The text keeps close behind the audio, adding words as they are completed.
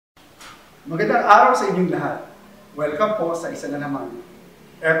Magandang araw sa inyong lahat. Welcome po sa isa na namang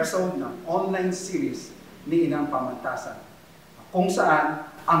episode ng online series ni Inang Pamantasan, kung saan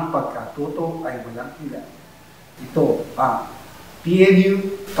ang pagkatuto ay walang hanggan. Ito ang PNU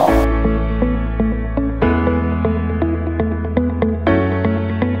Talk.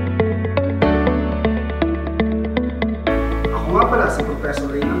 Ako nga pala si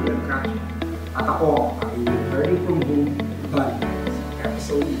Professor Cacho at ako ang inyong learning from home buddy sa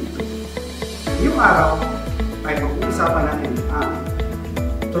episode nito. Ngayong araw ay pag-uusapan natin ang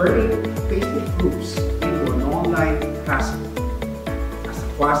turning Facebook groups into an online classroom as a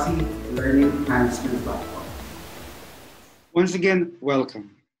quasi-learning management platform. Once again,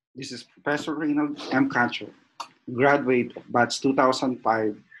 welcome. This is Professor Cacho, graduate of batch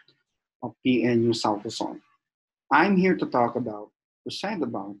 2005 of PNU South Luzon. I'm here to talk about, present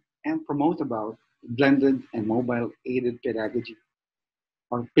about, and promote about blended and mobile-aided pedagogy,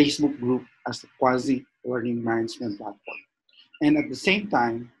 or Facebook group as a quasi-learning management platform. And at the same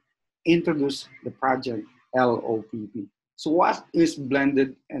time, introduce the project LOBB. So what is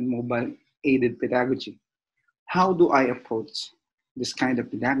blended and mobile-aided pedagogy? How do I approach this kind of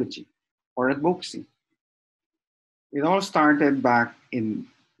pedagogy or advocacy? It all started back in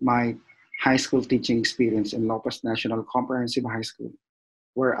my high school teaching experience in Lopez National Comprehensive High School,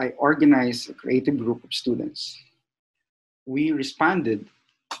 where I organized a creative group of students. We responded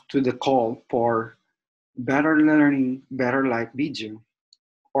to the call for Better Learning, Better Life video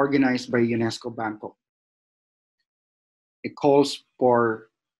organized by UNESCO Bangkok. It calls for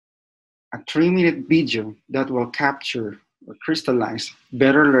a 3-minute video that will capture or crystallize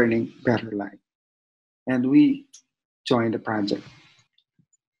better learning, better life. And we joined the project.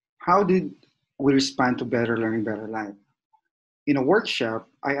 How did we respond to Better Learning, Better Life? In a workshop,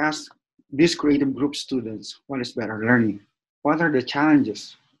 I asked these creative group students, what is better learning? What are the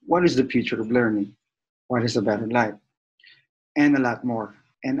challenges? What is the future of learning? What is a better life? And a lot more.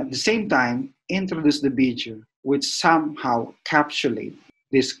 And at the same time, introduce the video which somehow encapsulate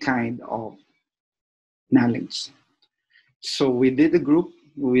this kind of knowledge. So we did the group,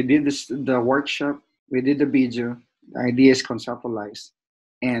 we did the workshop, we did the video, the idea is conceptualized,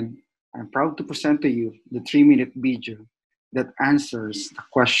 and I'm proud to present to you the 3-minute video that answers the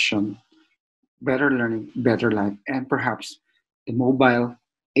question, better learning, better life, and perhaps the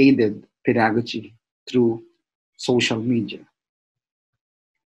mobile-aided pedagogy through social media.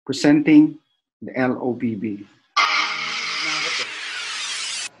 Presenting the LOBB.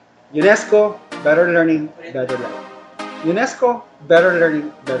 UNESCO, Better Learning, Better Life. UNESCO, Better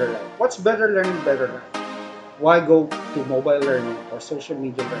Learning, Better Life. What's better learning, better life? Why go to mobile learning or social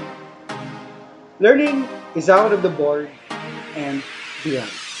media learning? Learning is out of the board and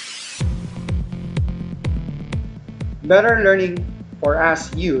beyond. Better learning for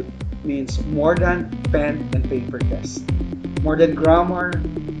us youth means more than pen and paper tests, more than grammar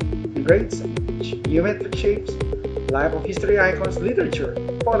and grades, geometric shapes, life of history icons, literature,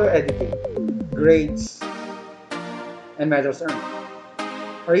 photo editing, grades, and medals earned,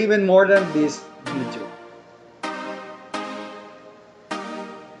 or even more than this video.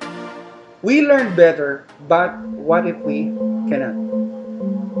 We learn better, but what if we cannot?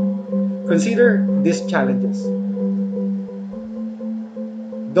 Consider these challenges.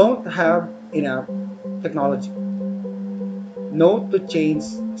 Don't have enough technology. No to change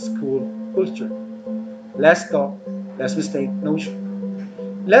school culture. Less talk, less mistake notion.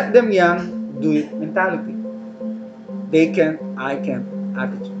 Let them young do it mentality. They can't, I can't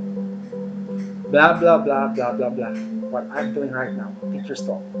attitude. Blah, blah, blah, blah, blah, blah. What I'm doing right now, teacher's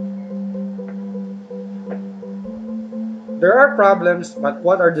talk. There are problems, but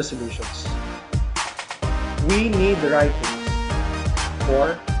what are the solutions? We need the right tools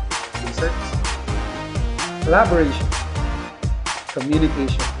for research, collaboration,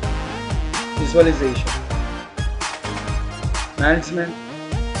 communication, visualization, management,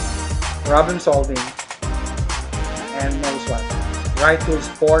 problem solving, and knows what? Right tools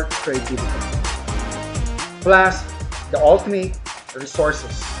for creativity. Plus, the ultimate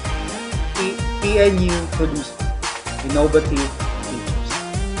resources. PNU produces innovative features.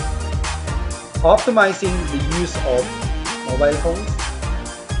 Optimizing the use of mobile phones,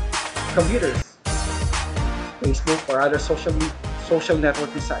 computers, Facebook or other social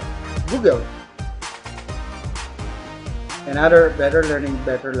networking sites, Google, and other Better Learning,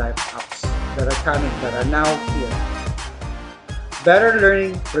 Better Life apps that are coming, that are now here. Better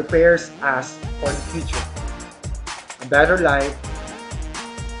learning prepares us for the future. A better life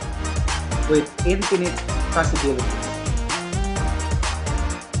with infinite possibilities.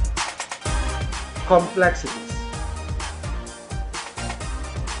 Complexities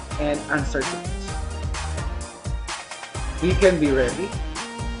and uncertainties. You can be ready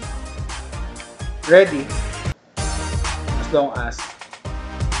as long as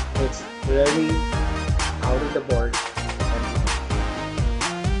it's ready out of the board.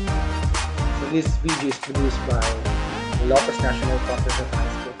 So this video is produced by the Lopez National Comprehensive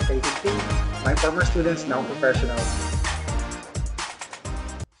High School K-15, my former students, now professionals.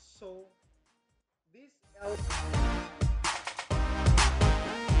 So this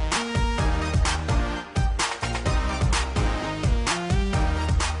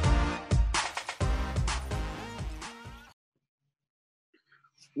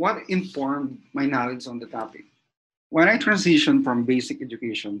what informed my knowledge on the topic? When I transitioned from basic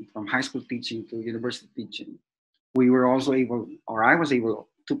education, from high school teaching to university teaching, we were also able, or I was able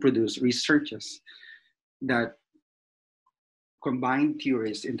to produce researches that combine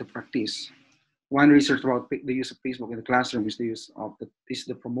theories into practice. One research about the use of Facebook in the classroom is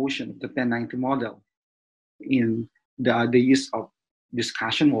the promotion of the 1090 model in the use of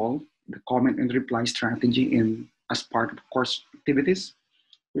discussion wall, the comment and reply strategy in as part of course activities.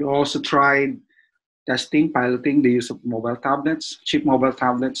 We also tried piloting the use of mobile tablets, cheap mobile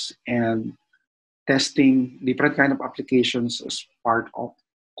tablets, and testing different kind of applications as part of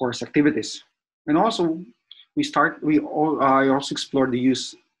course activities. And also, I also explored the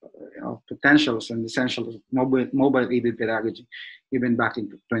use of potentials and essentials of mobile aided pedagogy, even back in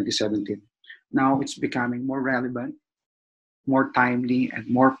 2017. Now it's becoming more relevant, more timely, and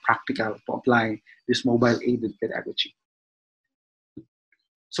more practical to apply this mobile aided pedagogy.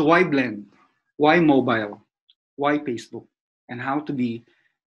 So why blend? Why mobile? Why Facebook? And how to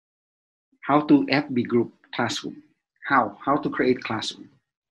FB group classroom? How to create classroom?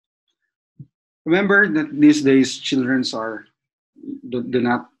 Remember that these days children do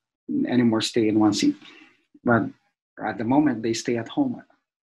not anymore stay in one seat, but at the moment they stay at home.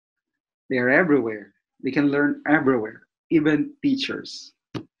 They are everywhere. They can learn everywhere, even teachers.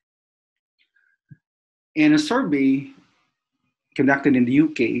 In a survey conducted in the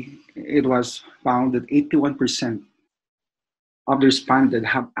UK, it was found that 81% of the respondents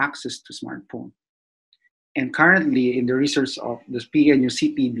have access to smartphone. And currently, in the research of the PNU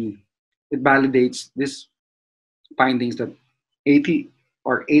CPD, it validates these findings that 8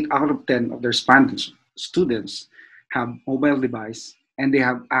 out of 10 of the respondents students have mobile device and they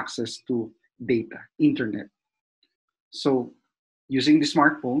have access to data, internet. So using the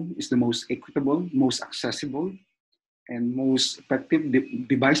smartphone is the most equitable, most accessible, and most effective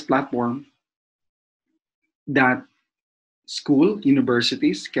device platform that school,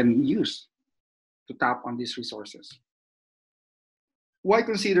 universities can use to tap on these resources. Why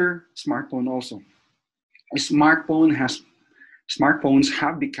consider smartphone also? Smartphones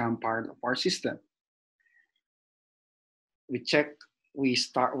have become part of our system. We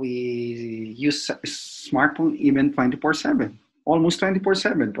use smartphone even 24/7, almost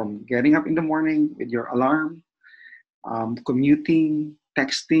 24/7, from getting up in the morning with your alarm, commuting,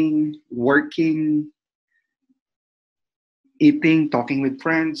 texting, working, eating, talking with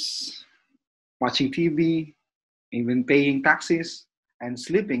friends, watching TV, even paying taxes, and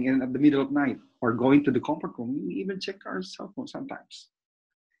sleeping in at the middle of night or going to the comfort room. We even check our cell phone sometimes.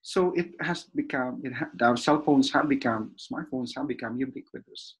 So it has become, our smartphones have become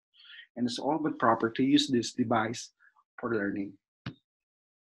ubiquitous. And it's all but proper to use this device for learning.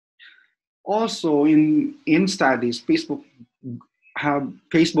 Also, in studies, Facebook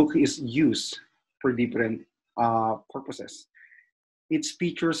is used for different purposes. Its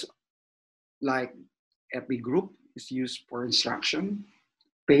features like FB group is used for instruction,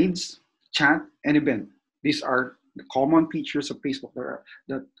 page, chat, and event. These are the common features of Facebook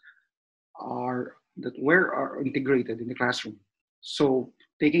that are integrated in the classroom. So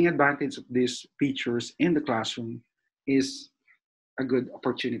taking advantage of these features in the classroom is a good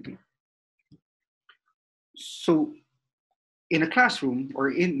opportunity. So in a classroom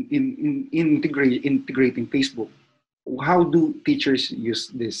or in integrating Facebook, how do teachers use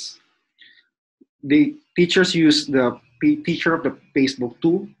this? The teachers use the teacher of the Facebook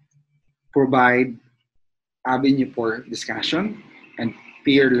to provide avenue for discussion and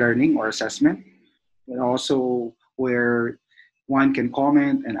peer learning or assessment, and also where one can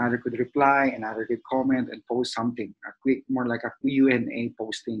comment and other could reply and other could comment and post something, more like a Q&A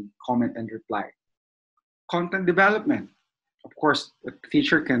posting, comment and reply. Content development. Of course, the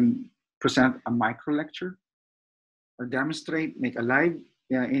teacher can present a micro lecture or demonstrate, make a live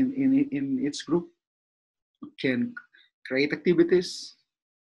in its group, can create activities,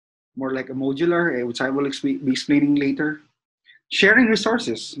 more like a modular, which I will be explaining later. Sharing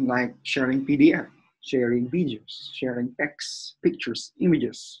resources like sharing PDF, sharing videos, sharing text, pictures,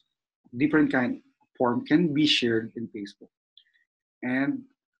 images. different kind of form can be shared in Facebook. And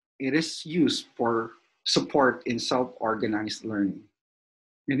it is used for support in self-organized learning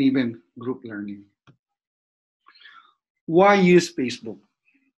and even group learning. Why use Facebook?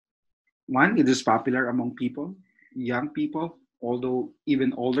 One, it is popular among people, young people, although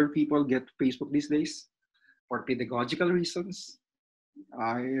even older people get Facebook these days for pedagogical reasons.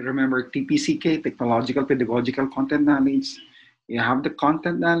 I remember TPCK, Technological Pedagogical Content Knowledge. You have the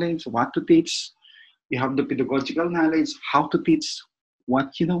content knowledge, what to teach. You have the pedagogical knowledge, how to teach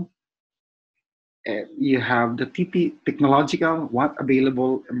what you know. You have the TP, technological, what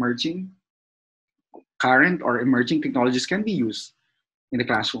available emerging, current or emerging technologies can be used in the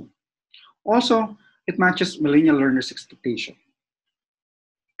classroom. Also, it matches millennial learners' expectation,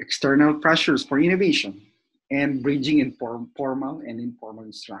 external pressures for innovation, and bridging formal and informal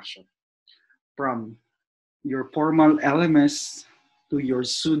instruction. From your formal LMS to your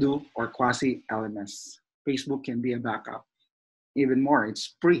pseudo or quasi LMS, Facebook can be a backup. Even more,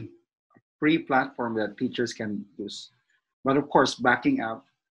 it's free platform that teachers can use. But of course, backing up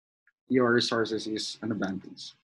your resources is an advantage.